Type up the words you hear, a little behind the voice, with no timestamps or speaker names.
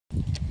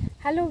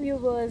Hello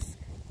viewers,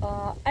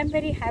 I'm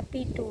very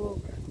happy to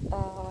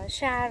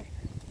share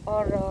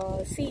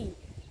or see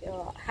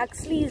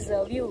Huxley's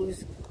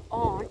views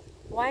on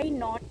why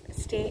not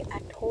stay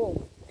at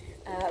home.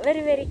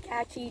 Very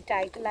catchy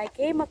title. I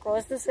came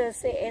across this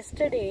essay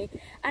yesterday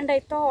and I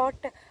thought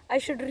I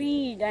should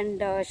read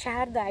and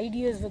share the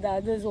ideas with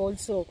others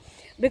also,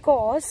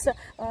 because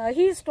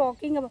he is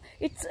talking about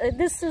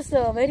this is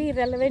a very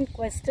relevant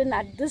question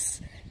at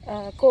this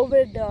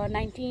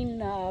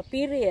COVID-19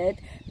 period,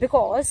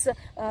 because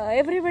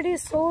everybody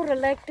is so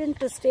reluctant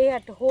to stay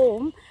at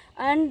home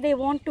and they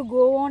want to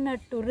go on a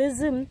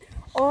tourism,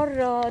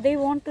 or they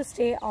want to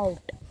stay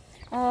out.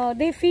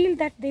 They feel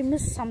that they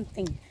miss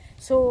something.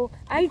 So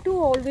I too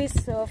always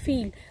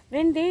feel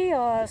when they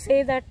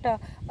say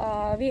that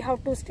we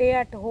have to stay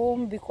at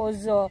home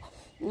because of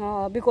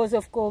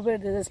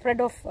COVID, the spread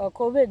of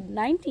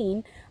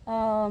COVID-19,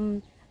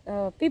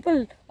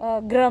 people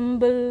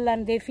grumble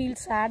and they feel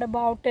sad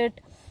about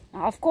it.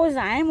 Of course,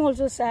 I am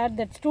also sad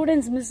that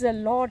students miss a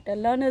lot,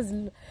 learners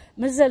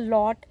miss a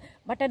lot,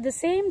 but at the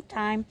same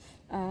time,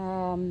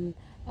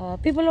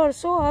 people are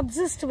so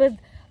obsessed with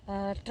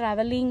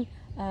traveling,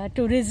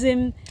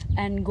 tourism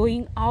and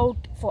going out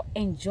for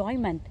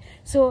enjoyment.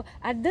 So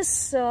at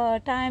this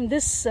time,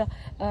 this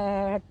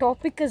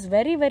topic is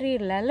very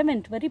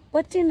relevant, very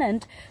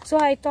pertinent. So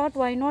I thought,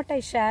 why not I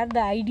share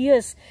the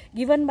ideas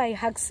given by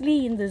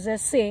Huxley in this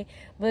essay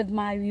with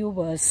my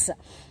viewers.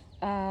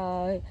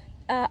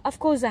 Of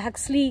course,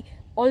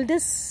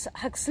 Aldous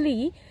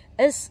Huxley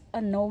is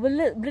a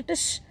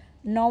British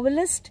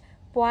novelist,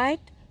 poet,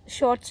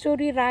 short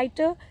story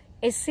writer,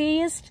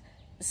 essayist,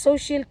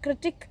 social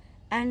critic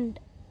and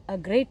a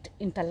great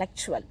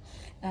intellectual.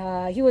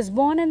 He was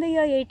born in the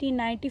year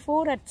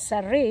 1894 at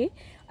Surrey,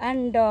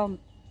 and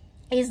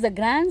is the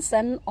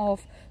grandson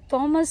of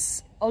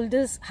Thomas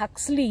Aldous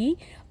Huxley,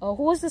 who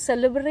was a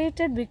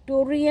celebrated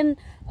Victorian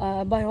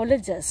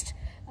biologist.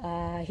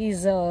 He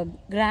is a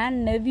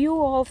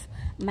grandnephew of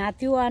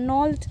Matthew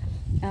Arnold.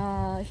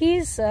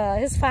 His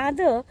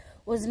father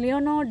was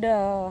Leonard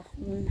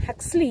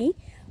Huxley,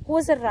 who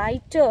was a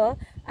writer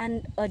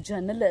and a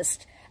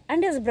journalist.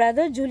 And his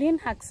brother Julian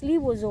Huxley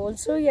was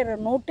also a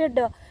noted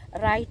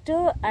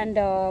writer and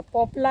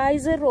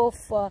popularizer of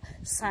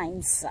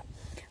science.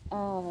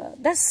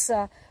 Thus,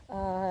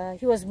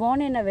 he was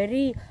born in a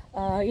very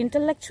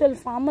intellectual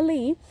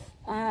family.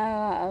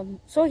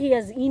 So he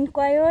has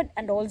inquired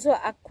and also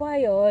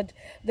acquired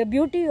the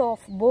beauty of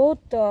both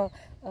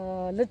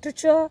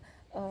literature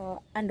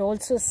and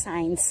also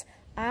science,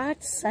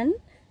 arts and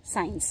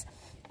science.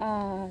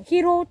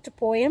 He wrote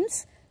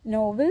poems,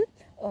 novels,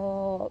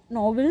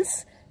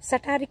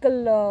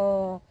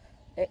 satirical,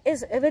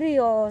 is a very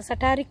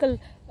satirical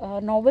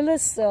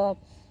novelist,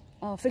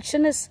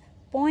 fictionist,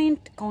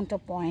 Point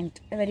Counterpoint,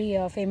 a very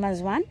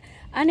famous one.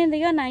 And in the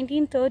year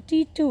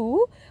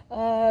 1932,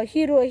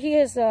 he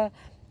has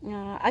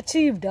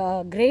achieved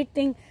a great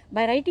thing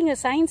by writing a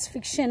science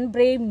fiction,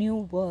 Brave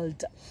New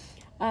World.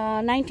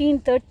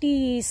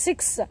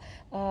 1936,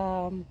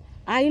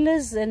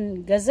 Eyelids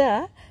in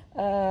Gaza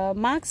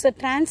marks a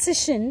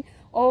transition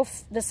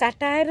of the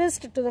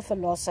satirist to the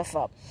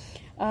philosopher.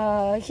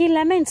 He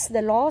laments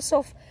the loss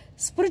of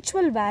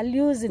spiritual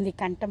values in the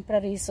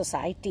contemporary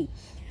society.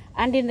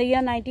 And in the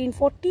year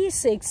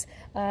 1946,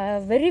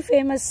 very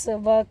famous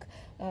work,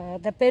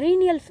 The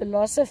Perennial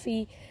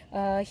Philosophy,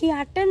 he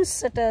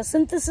attempts at a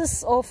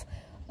synthesis of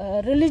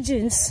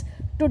religions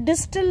to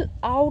distill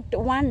out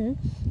one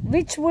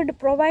which would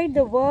provide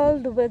the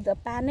world with a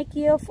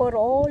panacea for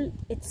all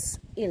its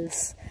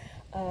ills.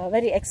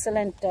 Very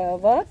excellent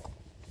work.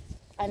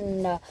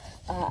 And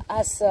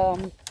as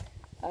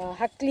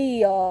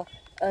Huxley,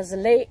 as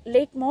a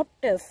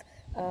leitmotif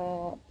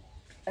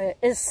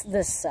is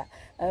this: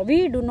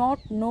 we do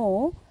not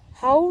know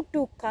how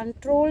to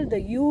control the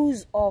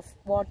use of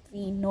what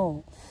we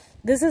know.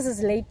 This is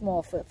his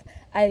leitmotif.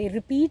 I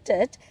repeat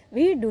it: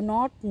 we do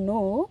not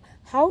know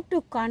how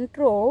to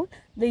control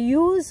the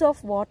use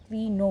of what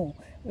we know.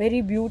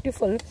 Very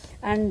beautiful.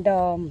 And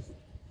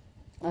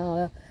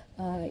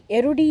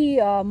Erudi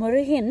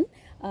Murihin,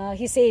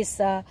 he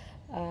says,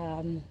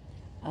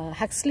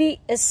 Huxley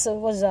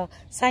was a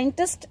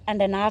scientist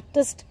and an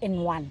artist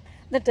in one.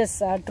 That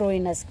is true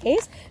in his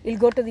case. We'll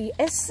go to the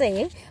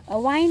essay,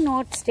 why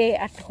not stay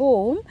at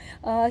home.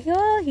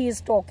 Here he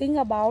is talking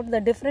about the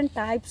different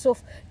types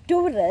of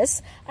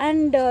tourists,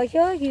 and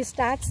here he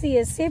starts the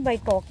essay by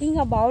talking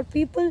about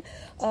people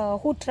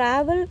who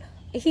travel.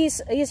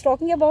 He's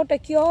talking about a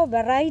pure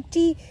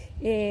variety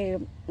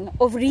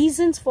of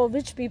reasons for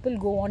which people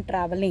go on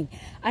traveling.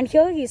 And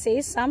here he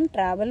says some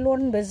travel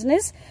on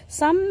business,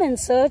 some in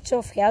search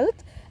of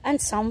health,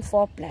 and some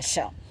for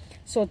pleasure.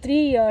 So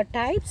three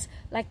types,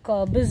 like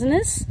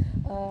business,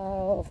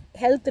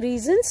 health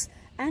reasons,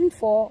 and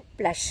for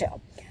pleasure.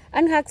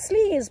 And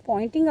Huxley is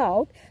pointing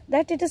out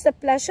that it is the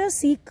pleasure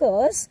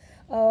seekers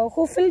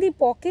who fill the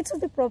pockets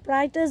of the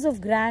proprietors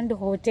of grand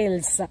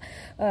hotels.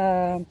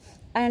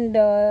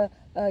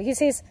 He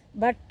says,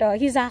 but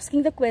he's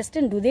asking the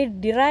question, do they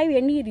derive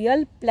any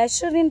real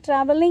pleasure in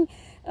traveling?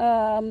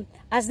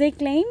 as they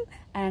claim,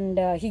 and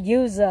he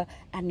gives an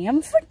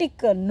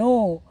emphatic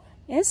no.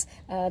 Yes,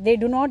 they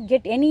do not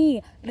get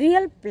any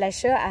real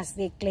pleasure as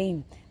they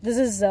claim. This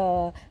is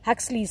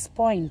Huxley's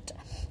point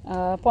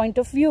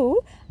of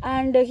view,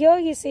 and here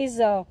he says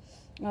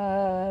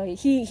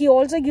he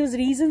also gives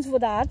reasons for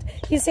that.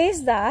 He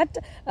says that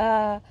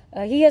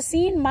he has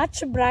seen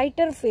much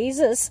brighter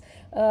faces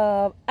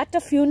at a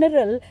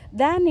funeral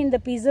than in the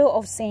Pisa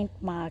of St.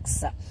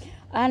 Mark's.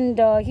 And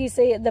he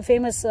says the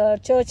famous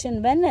church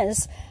in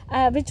Venice,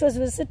 which was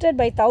visited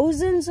by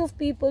thousands of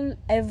people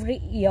every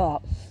year.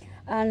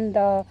 And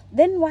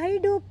then why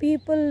do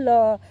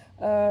people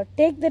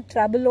take the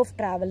trouble of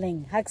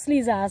traveling? Huxley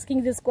is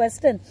asking this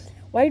question.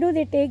 Why do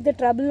they take the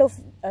trouble of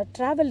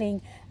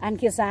traveling? And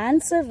his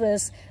answer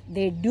is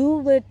they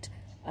do it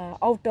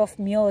out of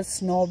mere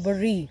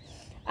snobbery.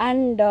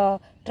 And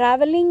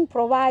traveling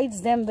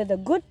provides them with a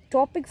good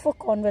topic for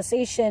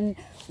conversation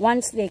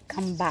once they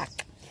come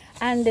back.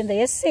 And in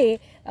the essay,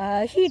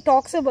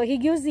 he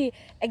gives the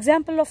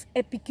example of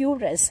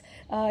Epicurus.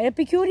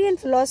 Epicurean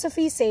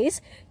philosophy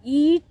says,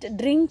 eat,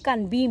 drink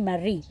and be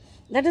merry.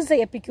 That is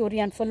the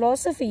Epicurean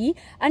philosophy.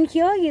 And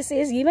here he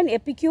says, even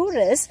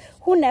Epicurus,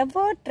 who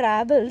never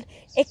traveled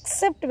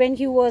except when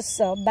he was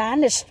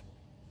banished,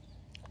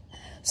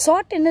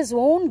 sought in his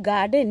own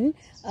garden,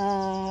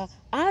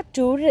 our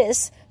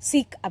tourists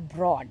seek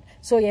abroad.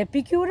 So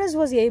Epicurus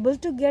was able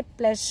to get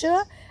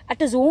pleasure at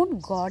his own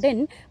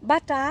garden,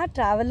 but our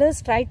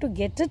travelers try to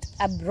get it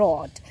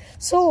abroad.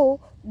 So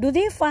do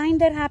they find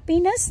their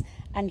happiness?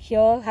 And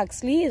here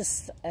Huxley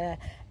is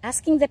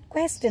asking that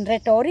question,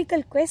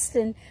 rhetorical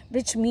question,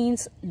 which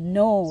means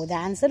no. The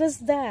answer is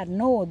there.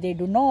 No, they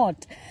do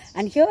not.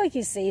 And here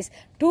he says,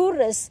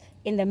 tourists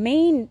in the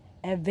main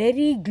a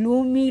very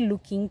gloomy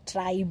looking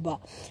tribe.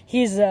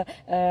 He is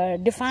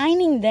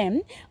defining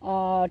them.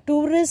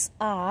 Tourists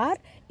are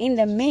in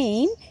the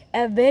main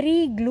a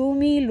very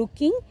gloomy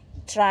looking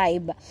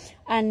tribe.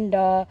 And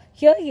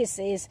here he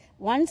says,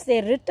 once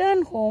they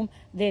return home,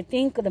 they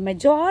think the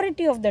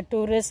majority of the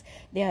tourists,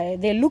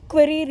 they look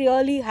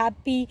really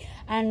happy,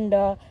 and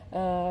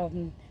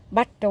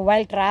but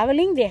while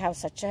traveling they have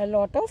such a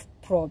lot of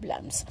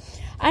problems.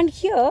 And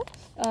here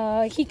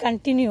he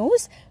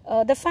continues,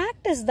 the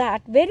fact is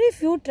that very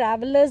few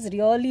travelers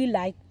really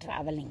like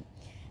traveling.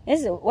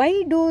 Yes,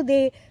 why do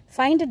they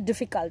find it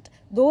difficult?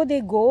 Though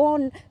they go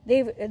on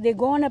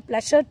a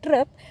pleasure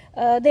trip,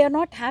 they are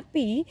not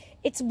happy.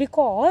 It's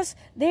because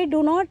they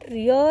do not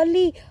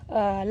really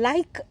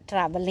like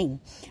traveling.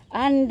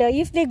 And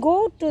if they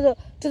go to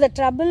the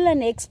trouble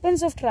and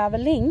expense of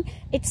traveling,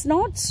 it's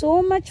not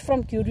so much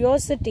from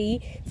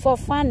curiosity, for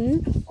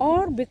fun,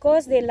 or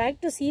because they like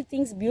to see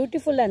things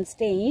beautiful and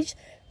staged,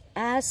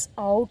 as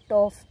out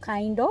of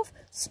kind of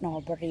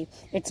snobbery.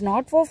 It's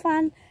not for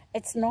fun.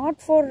 It's not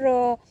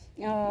for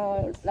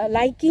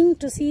liking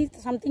to see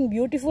something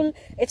beautiful.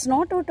 It's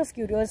not out of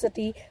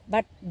curiosity,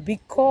 but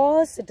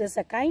because it is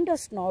a kind of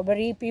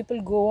snobbery,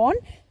 people go on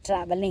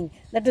traveling.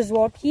 That is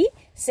what he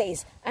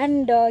says.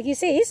 And he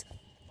says,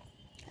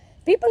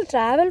 people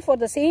travel for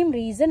the same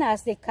reason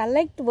as they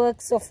collect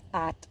works of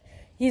art.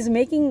 He is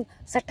making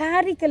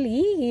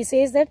satirically, he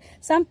says that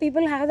some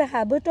people have the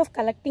habit of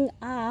collecting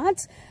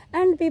arts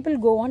and people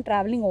go on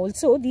traveling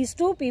also. These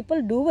two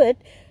people do it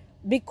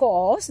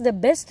because the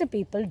best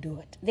people do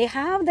it. They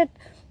have that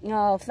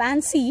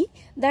fancy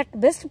that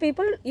best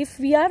people, if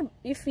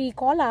we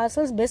call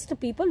ourselves best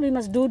people, we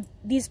must do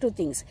these two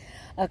things,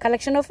 a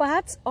collection of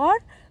arts or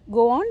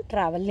go on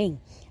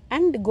traveling.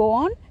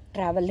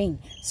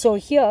 So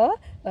here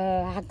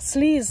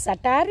Huxley is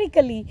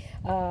satirically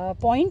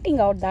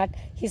pointing out that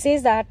he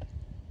says that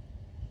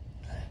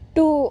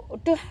to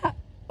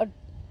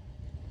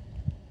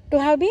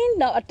have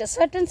been at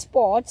certain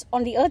spots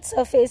on the earth's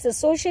surface is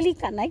socially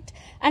connect,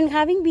 and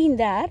having been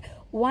there,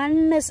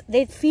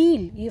 they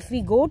feel, if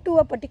we go to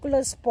a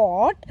particular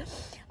spot,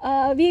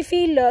 we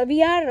feel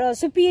we are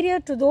superior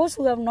to those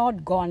who have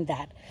not gone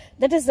there.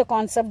 That is the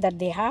concept that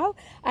they have.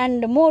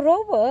 And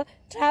moreover,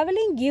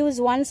 traveling gives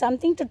one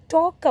something to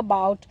talk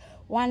about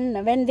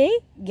when they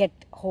get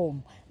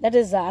home. That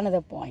is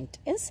another point.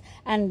 Yes,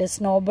 and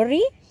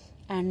snobbery,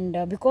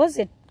 and because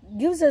it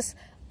gives us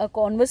a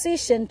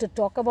conversation to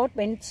talk about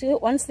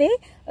once they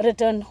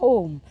return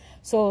home.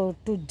 So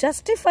to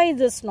justify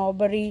this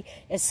snobbery,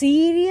 a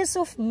series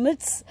of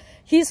myths,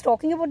 he is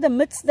talking about the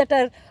myths that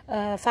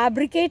are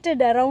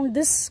fabricated around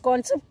this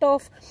concept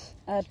of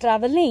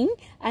traveling,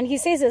 and he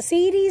says a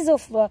series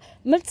of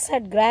myths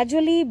had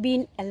gradually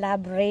been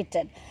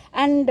elaborated.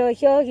 And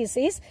here he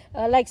says,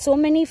 like so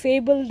many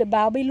fabled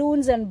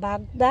Babylons and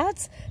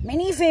Baghdad's,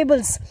 many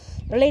fables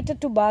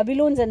related to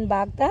Babylons and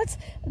Baghdad's.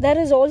 There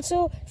is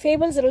also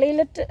fables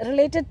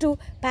related to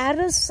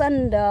Paris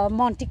and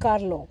Monte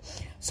Carlo.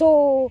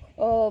 So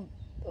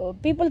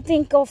people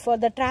think of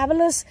the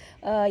travelers,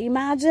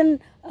 imagine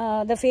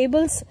the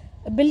fables,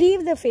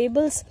 believe the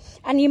fables,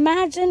 and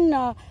imagine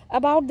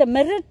about the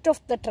merit of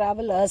the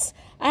travelers,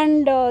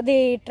 and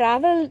they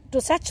travel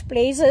to such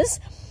places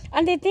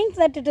and they think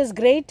that it is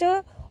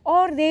greater,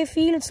 or they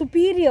feel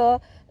superior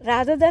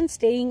rather than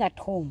staying at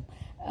home.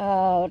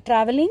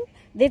 Traveling,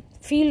 they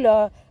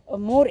feel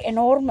more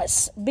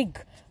enormous, big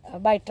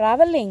by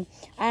traveling.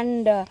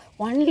 And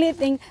only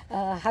thing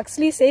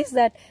Huxley says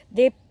that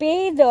they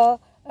pay the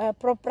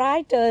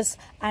proprietors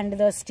and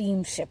the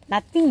steamship,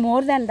 nothing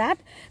more than that.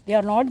 They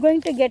are not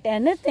going to get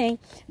anything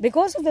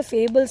because of the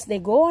fables. They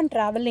go on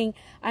traveling,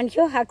 and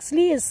here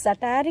Huxley is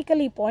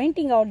satirically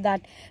pointing out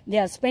that they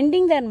are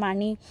spending their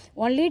money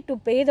only to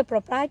pay the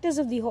proprietors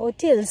of the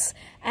hotels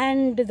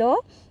and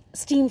the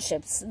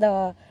steamships,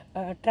 the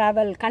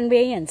travel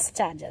conveyance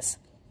charges.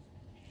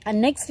 And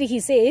next he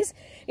says,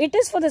 it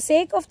is for the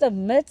sake of the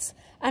myths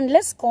and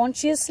less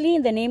consciously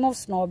in the name of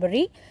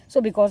snobbery.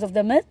 So because of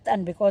the myth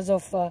and because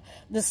of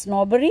the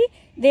snobbery,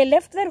 they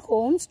left their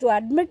homes. To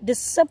admit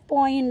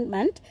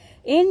disappointment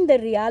in the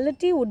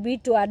reality would be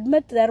to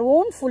admit their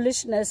own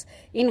foolishness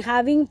in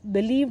having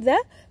believed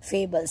the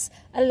fables.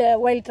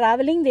 While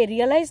traveling, they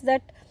realize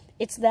that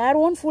it's their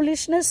own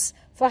foolishness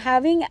for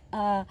having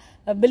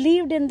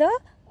believed in the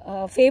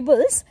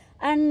fables,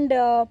 and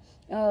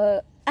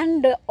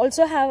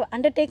also have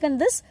undertaken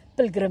this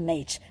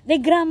pilgrimage. They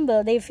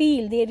grumble, they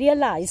feel, they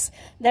realize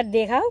that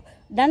they have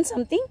done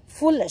something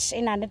foolish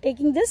in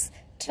undertaking this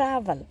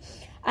travel.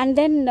 And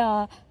then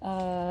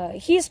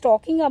he is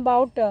talking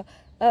about,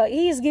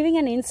 he is giving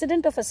an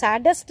incident of a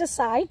saddest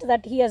sight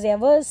that he has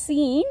ever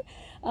seen.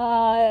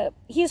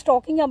 He is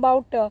talking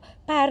about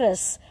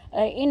Paris.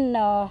 In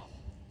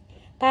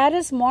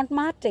Paris,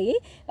 Montmartre,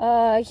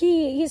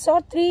 he saw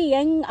 3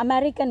 young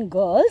American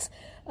girls.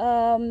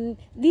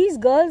 These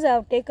girls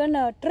have taken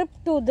a trip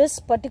to this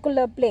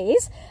particular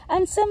place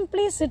and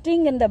simply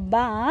sitting in the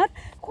bar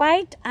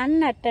quite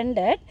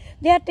unattended.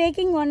 They are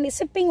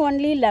sipping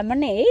only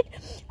lemonade,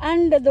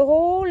 and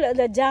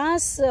the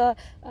jazz,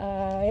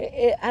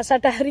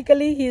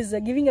 satirically he is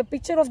giving a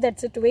picture of that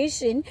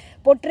situation,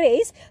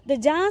 portrays the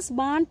jazz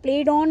band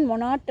played on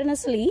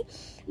monotonously.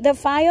 The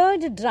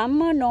fired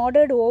drummer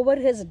nodded over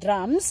his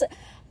drums.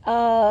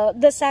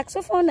 The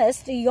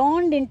saxophonist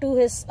yawned into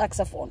his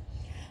saxophone.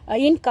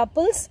 In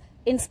couples,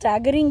 in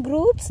staggering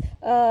groups,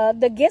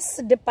 the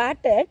guests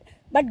departed,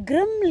 but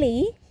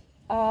grimly,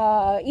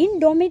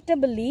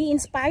 indomitably, in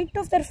spite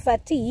of their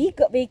fatigue,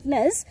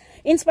 weakness,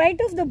 in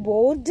spite of the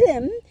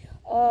boredom,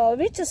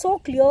 which so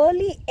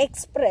clearly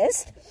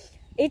expressed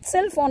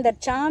itself on their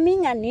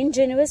charming and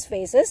ingenuous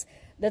faces,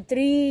 the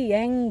 3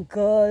 young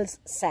girls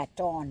sat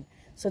on.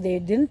 So they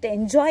didn't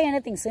enjoy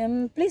anything,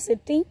 simply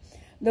sitting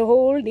the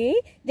whole day.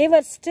 They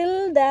were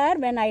still there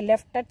when I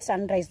left at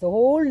sunrise. The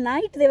whole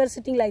night they were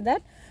sitting like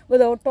that,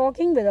 without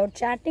talking, without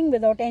chatting,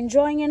 without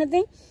enjoying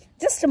anything,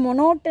 just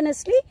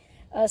monotonously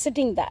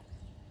sitting there.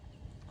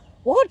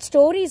 What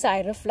stories,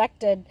 I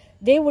reflected,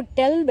 they would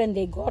tell when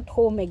they got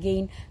home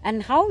again,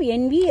 and how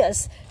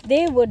envious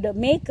they would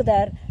make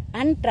their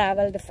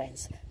untravelled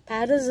friends.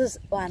 Paris is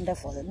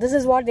wonderful. This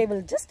is what they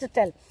will just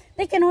tell.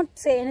 They cannot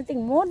say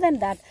anything more than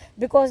that,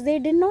 because they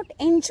did not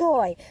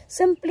enjoy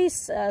simply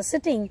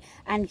sitting.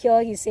 And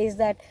here he says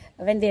that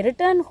when they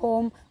return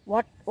home,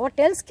 what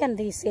else can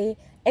they say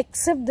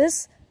except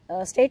this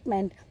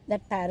statement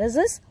that Paris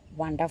is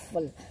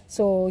wonderful.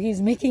 So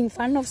he's making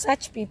fun of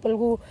such people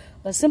who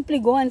simply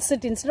go and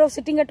sit. Instead of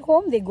sitting at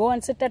home, they go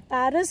and sit at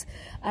Paris,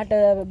 at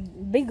a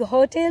big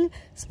hotel,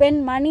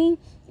 spend money,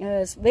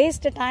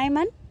 waste time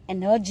and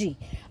energy.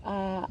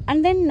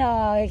 And then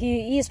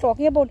he is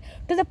talking about,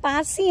 to the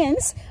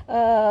Parisians,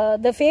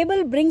 the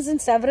fable brings in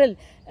several.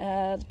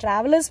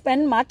 Travelers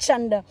spend much,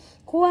 and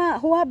who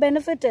are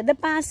benefited? The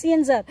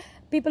Parisians are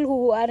people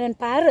who are in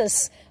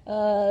Paris.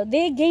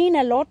 They gain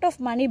a lot of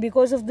money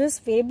because of this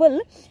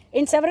fable,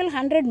 in several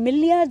hundred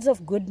milliards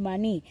of good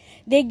money.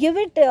 They give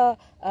it a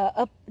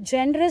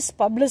generous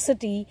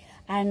publicity.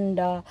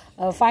 And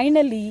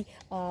finally,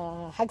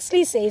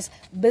 Huxley says,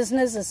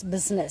 business is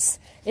business.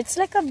 It's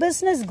like a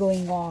business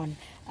going on.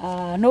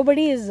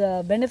 Nobody is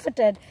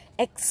benefited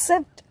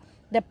except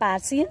the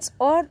Parisians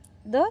or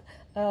the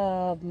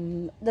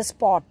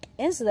spot,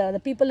 yes,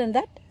 the people in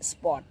that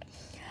spot.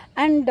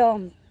 And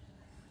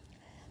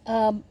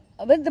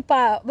with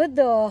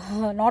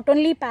the not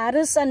only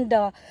Paris and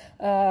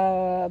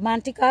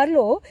Monte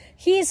Carlo,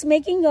 he is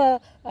making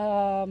a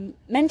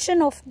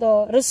mention of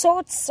the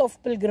resorts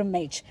of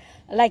pilgrimage,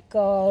 like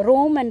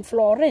Rome and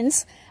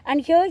Florence.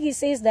 And here he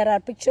says there are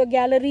picture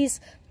galleries,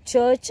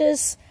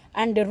 churches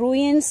and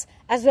ruins,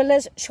 as well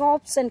as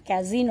shops and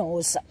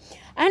casinos.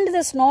 And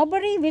the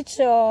snobbery which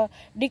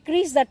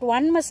decrees that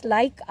one must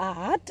like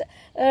art,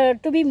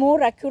 to be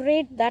more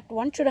accurate, that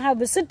one should have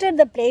visited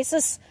the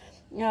places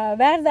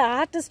where the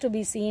art is to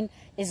be seen,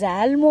 is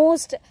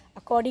almost,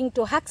 according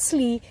to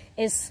Huxley,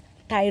 is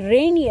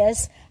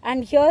tyrannous.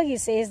 And here he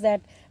says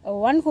that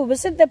one who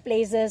visit the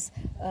places,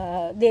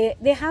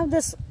 they have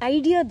this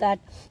idea that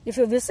if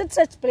you visit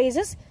such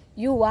places,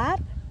 you are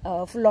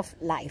full of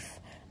life.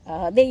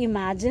 They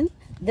imagine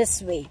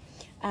this way.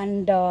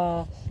 And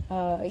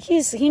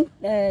he's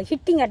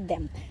hitting at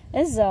them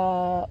is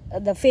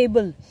the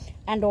fable,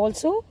 and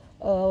also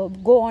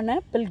go on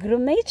a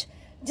pilgrimage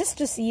just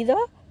to see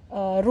the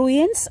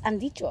ruins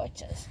and the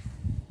churches.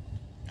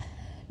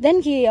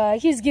 Then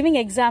he's giving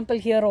example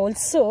here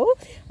also.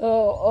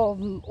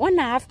 One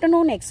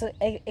afternoon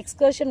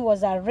excursion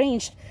was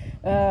arranged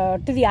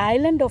to the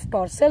island of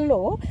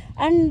Torcello,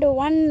 and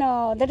one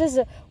that is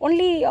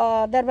only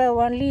there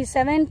were only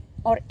 7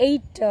 or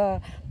 8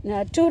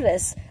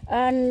 tourists,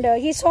 and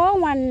he saw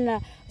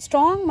one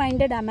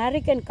strong-minded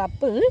American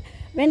couple.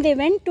 When they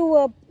went to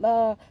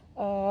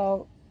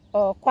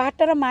a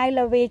quarter a mile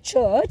away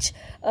church,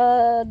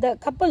 the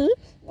couple,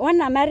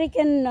 one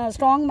American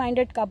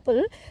strong-minded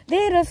couple,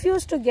 they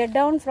refused to get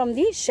down from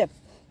the ship,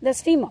 the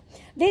steamer.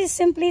 They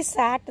simply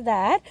sat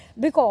there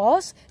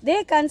because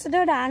they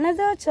considered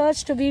another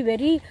church to be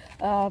very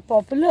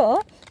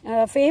popular,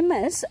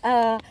 famous,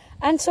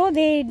 and so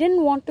they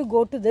didn't want to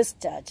go to this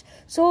church.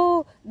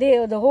 So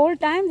the whole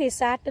time they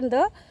sat in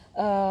the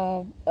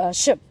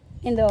ship,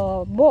 in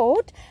the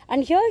boat.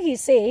 And here he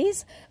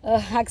says,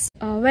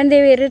 when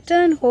they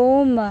return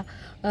home,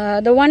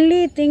 the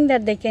only thing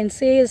that they can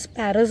say is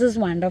Paris is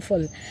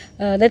wonderful.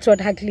 That's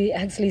what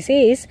Huxley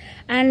says.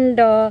 And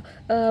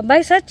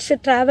by such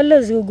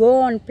travelers who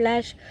go on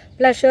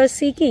pleasure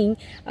seeking,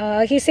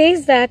 he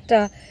says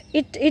that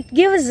it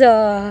gives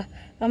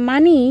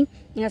money,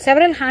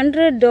 several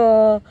hundred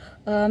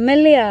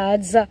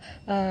milliards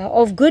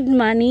of good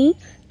money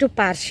to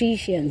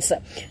Parisians.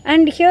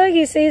 And here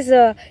he says,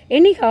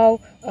 anyhow,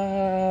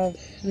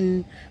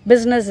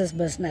 business is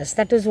business.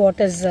 That is what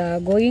is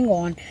going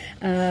on.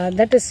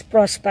 That is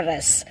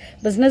prosperous.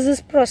 Business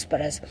is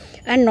prosperous.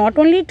 And not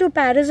only to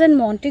Paris and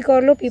Monte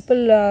Carlo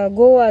people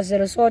go as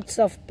resorts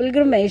of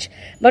pilgrimage,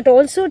 but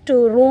also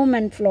to Rome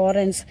and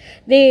Florence.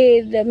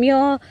 The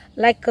mere,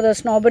 like the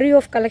snobbery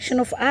of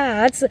collection of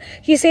arts,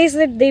 he says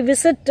that they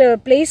visit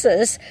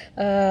places,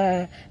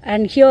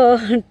 and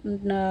here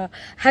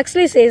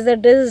Huxley says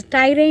that this is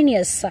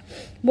tyrannous.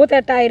 Both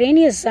are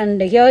tyrannous,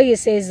 and here he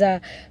says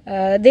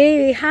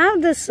they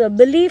have this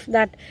belief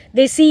that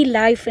they see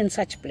life in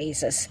such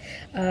places.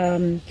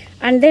 And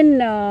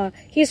then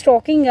he's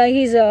talking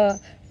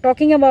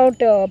about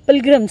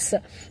pilgrims,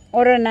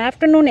 or an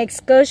afternoon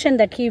excursion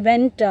that he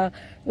went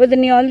with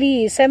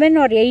nearly 7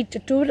 or 8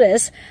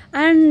 tourists,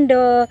 and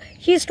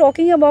he's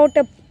talking about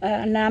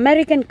an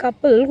American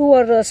couple who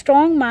are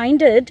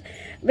strong-minded.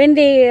 When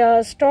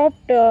they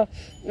stopped the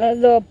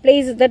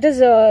place, that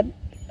is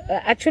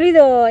actually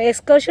the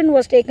excursion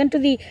was taken to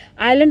the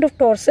island of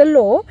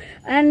Torcello,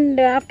 and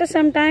after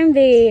some time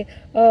they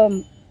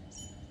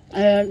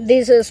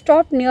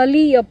stopped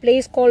nearly a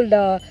place called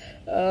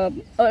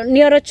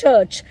near a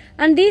church,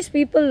 and these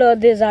people,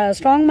 this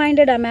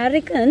strong-minded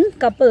American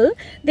couple,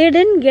 they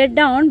didn't get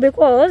down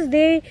because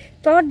they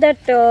thought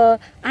that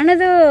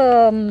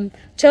another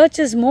church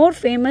is more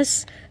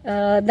famous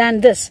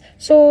than this.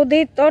 So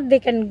they thought they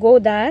can go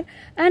there,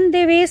 and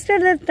they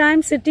wasted their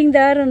time sitting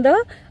there in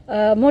the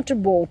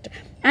motorboat.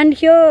 And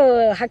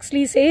here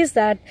Huxley says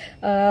that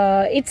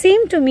it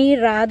seemed to me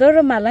rather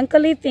a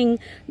melancholy thing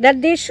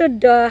that they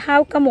should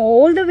have come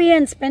all the way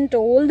and spent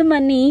all the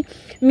money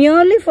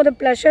merely for the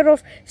pleasure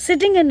of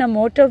sitting in a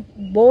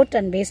motorboat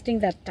and wasting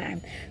that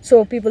time.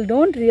 So people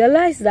don't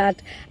realize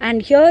that.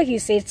 And here he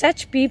says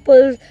such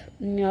people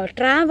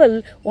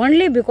travel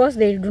only because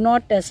they do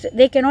not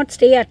they cannot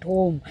stay at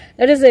home.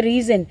 That is the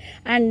reason.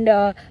 And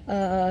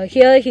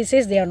here he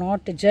says they are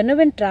not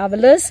genuine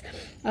travelers.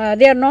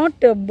 They are not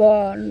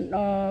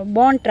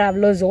born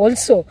travelers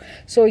also.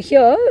 So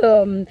here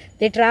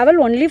they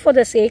travel only for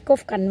the sake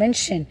of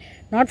convention,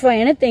 not for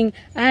anything.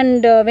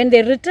 And when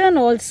they return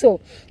also,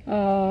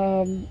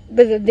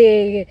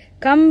 they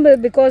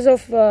come because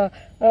of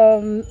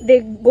they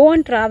go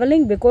on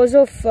traveling because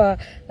of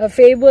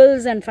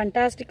fables and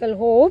fantastical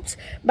hopes,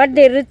 but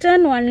they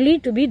return only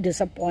to be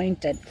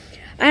disappointed.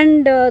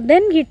 And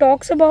then he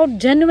talks about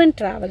genuine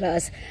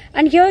travelers,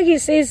 and here he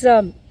says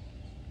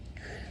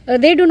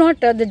they do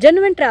not, the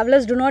genuine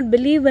travelers do not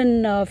believe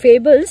in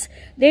fables.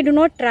 They do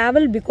not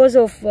travel because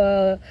of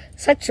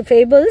such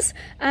fables,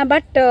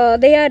 but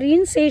they are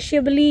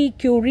insatiably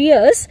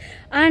curious,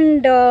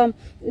 and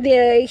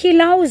he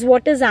loves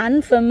what is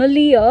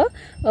unfamiliar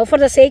for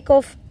the sake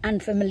of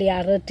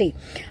unfamiliarity.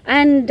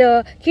 And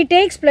he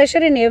takes pleasure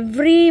in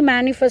every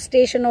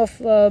manifestation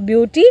of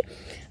beauty.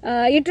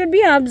 It would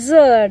be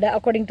absurd,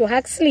 according to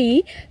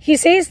Huxley. He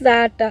says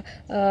that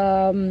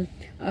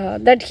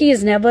that he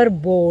is never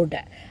bored.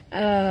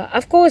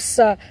 Of course,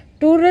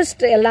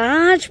 tourist, a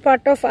large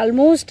part of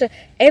almost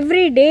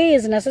every day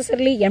is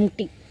necessarily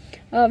empty.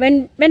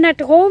 When at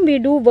home we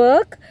do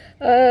work,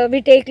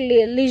 we take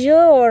leisure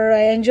or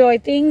enjoy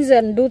things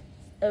and do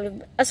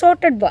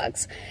assorted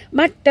works.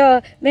 But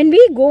when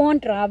we go on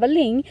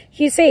traveling,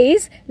 he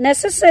says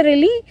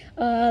necessarily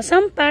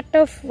some part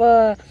of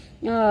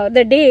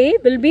the day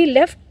will be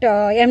left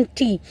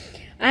empty.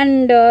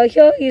 And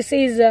here he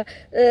says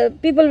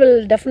people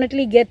will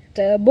definitely get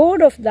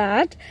bored of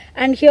that.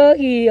 And here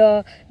he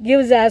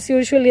gives, as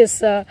usual,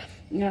 his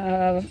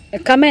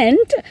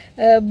comment.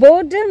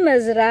 Boredom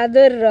is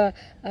rather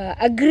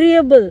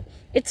agreeable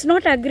it's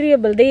not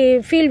agreeable.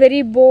 They feel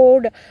very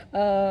bored,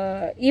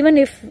 even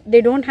if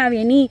they don't have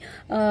any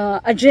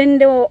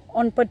agenda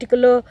on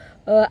particular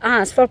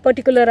hours, for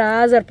particular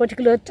hours or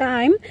particular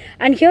time.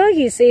 And here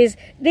he says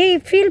they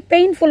feel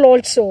painful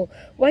also.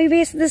 Why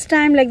waste this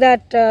time like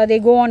that? They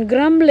go on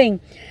grumbling.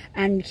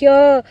 And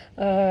here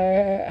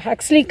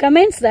Huxley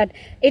comments that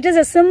it is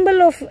a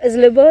symbol of his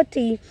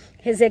liberty,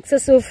 his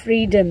excessive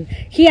freedom.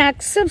 He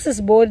accepts his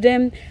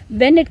boredom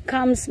when it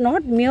comes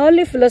not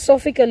merely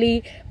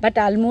philosophically but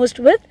almost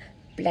with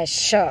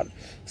pleasure.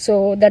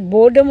 So that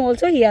boredom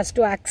also he has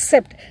to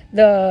accept.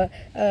 The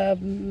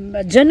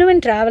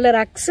genuine traveler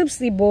accepts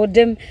the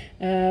boredom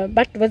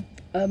but with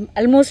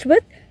almost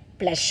with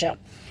pleasure.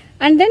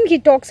 And then he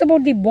talks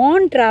about the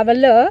born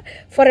traveler.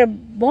 For a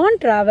born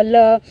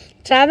traveler,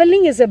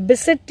 traveling is a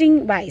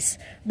besetting vice.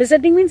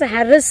 Besetting means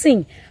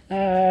harassing,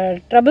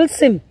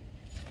 troublesome.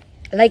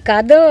 Like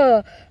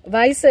other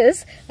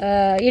vices,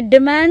 it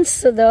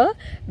demands the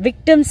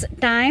victim's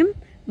time,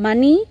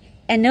 money,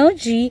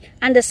 energy,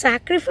 and the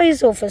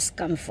sacrifice of his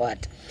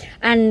comfort.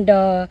 And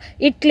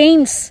it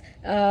claims,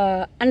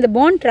 and the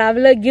born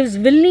traveler gives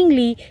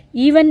willingly,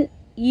 even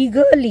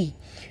eagerly.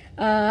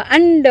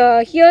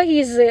 Here he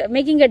is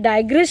making a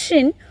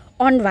digression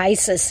on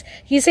vices.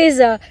 He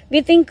says,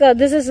 we think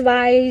this is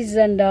wise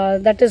and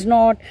that is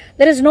not.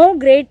 There is no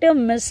greater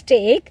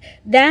mistake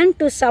than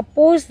to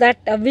suppose that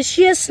a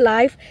vicious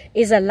life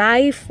is a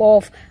life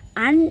of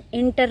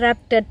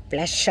uninterrupted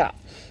pleasure.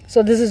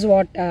 So this is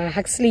what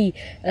Huxley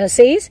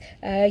says.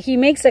 He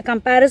makes a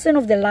comparison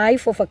of the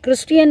life of the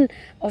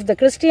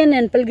Christian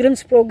and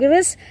Pilgrim's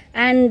Progress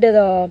and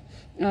the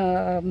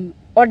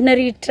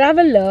ordinary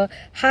traveler,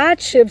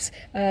 hardships.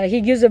 He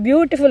gives a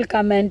beautiful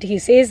comment. He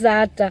says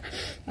that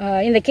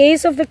in the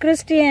case of the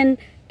Christian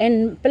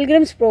in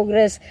Pilgrim's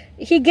Progress,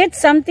 he gets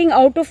something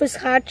out of his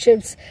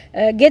hardships,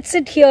 gets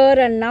it here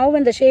and now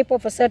in the shape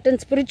of a certain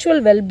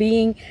spiritual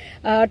well-being,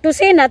 to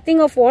say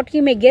nothing of what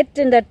he may get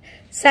in that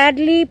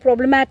sadly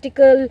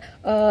problematical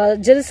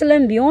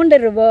Jerusalem beyond the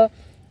river,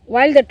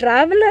 while the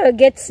traveler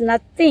gets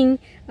nothing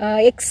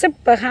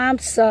except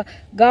perhaps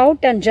gout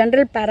and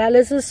general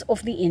paralysis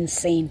of the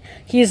insane.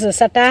 He is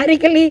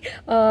satirically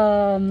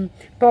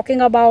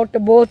talking about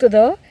both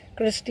the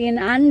Christian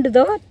and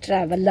the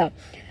traveler.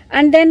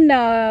 And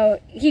then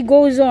he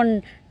goes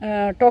on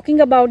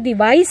talking about the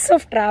vice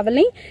of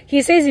traveling.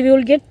 He says we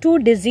will get two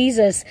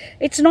diseases.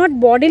 It's not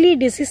bodily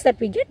disease that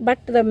we get,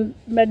 but the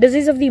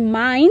disease of the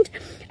mind.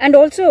 And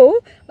also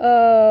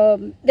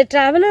the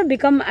traveler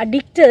become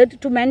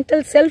addicted to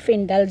mental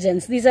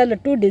self-indulgence. These are the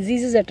two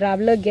diseases a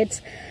traveler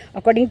gets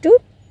according to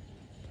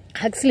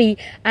Huxley.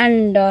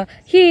 And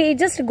he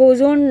just goes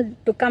on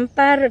to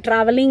compare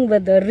traveling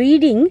with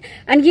reading,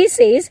 and he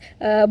says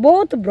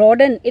both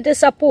broaden. It is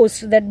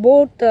supposed that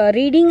both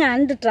reading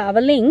and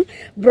traveling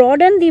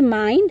broaden the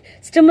mind,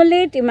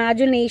 stimulate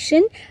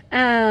imagination,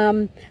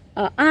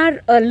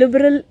 are a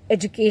liberal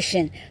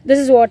education. This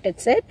is what it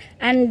said.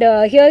 And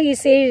here he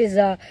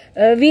says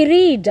we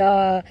read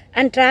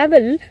and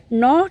travel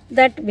not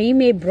that we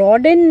may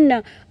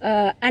broaden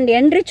and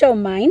enrich our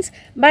minds,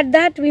 but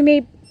that we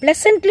may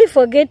pleasantly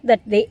forget that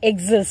they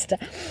exist.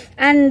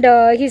 And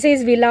he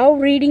says we love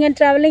reading and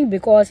traveling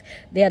because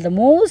they are the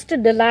most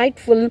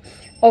delightful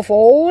of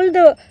all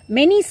the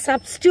many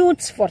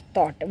substitutes for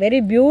thought. Very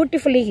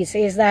beautifully he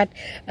says that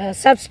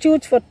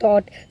substitutes for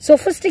thought,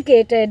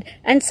 sophisticated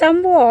and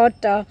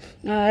somewhat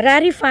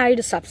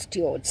rarefied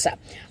substitutes,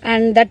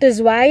 and that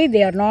is why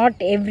they are not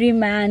every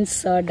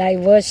man's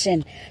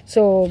diversion.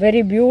 So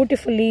very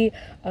beautifully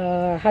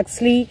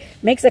Huxley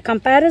makes a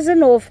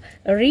comparison of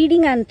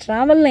reading and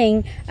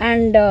traveling.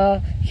 And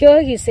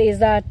here he says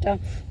that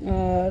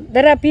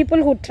there are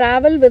people who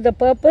travel with a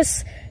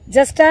purpose,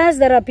 just as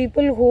there are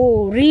people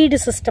who read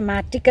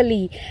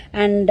systematically.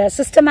 And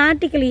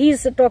systematically, he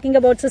is talking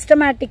about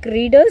systematic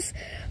readers.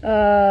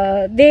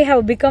 They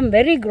have become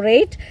very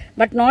great,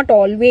 but not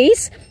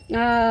always.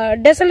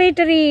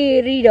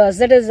 Desultory readers,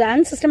 that is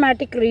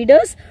unsystematic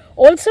readers,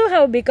 also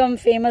have become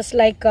famous,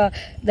 like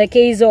the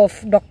case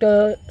of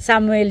Dr.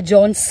 Samuel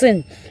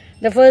Johnson,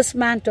 the first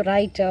man to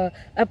write a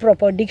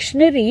proper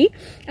dictionary.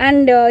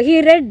 And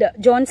he read,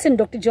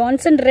 Dr.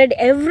 Johnson read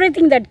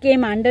everything that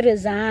came under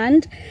his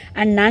hand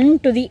and none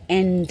to the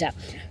end.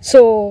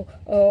 So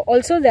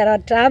also there are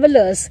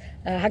travelers,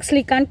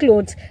 Huxley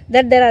concludes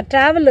that there are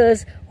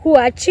travelers who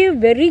achieve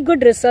very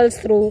good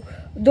results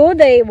though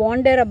they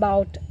wander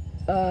about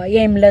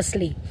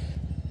aimlessly.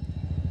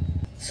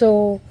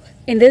 So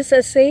in this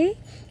essay,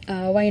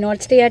 Why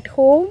Not Stay at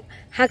Home,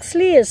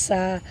 Huxley is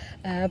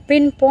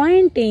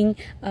pinpointing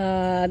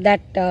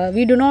that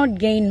we do not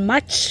gain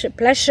much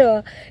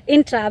pleasure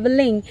in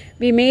traveling.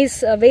 We may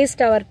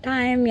waste our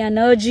time,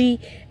 energy,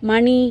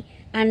 money,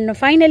 and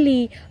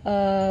finally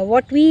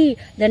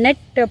the net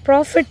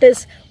profit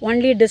is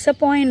only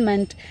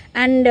disappointment.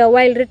 And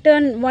while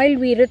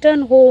we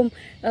return home,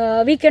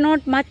 we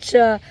cannot much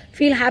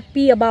feel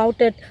happy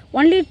about it.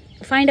 Only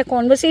find a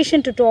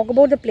conversation to talk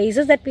about the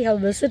places that we have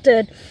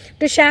visited,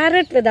 to share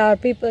it with our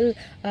people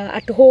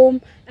at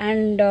home.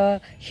 And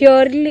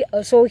here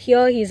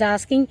he is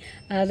asking,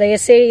 the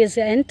essay is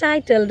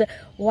entitled,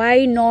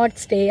 "Why Not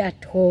Stay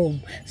at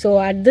Home?" So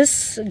at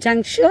this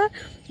juncture,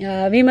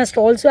 we must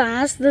also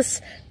ask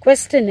this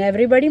question.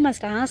 Everybody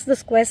must ask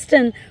this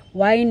question: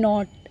 why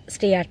not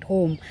stay at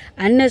home?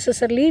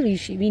 Unnecessarily,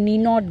 we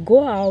need not go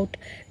out.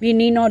 We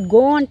need not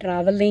go on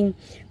traveling,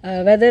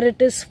 whether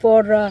it is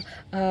for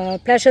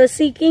pleasure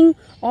seeking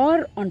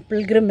or on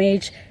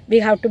pilgrimage. We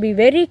have to be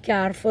very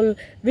careful.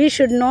 We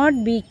should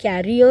not be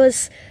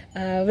carriers.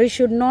 We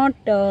should not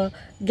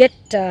get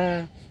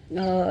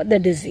the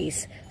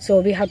disease. So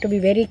we have to be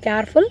very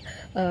careful.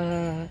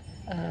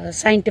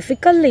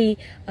 Scientifically,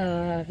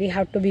 we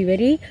have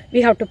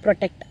to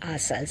protect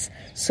ourselves.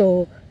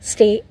 So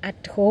stay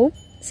at home,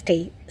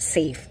 stay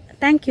safe.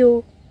 Thank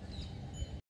you.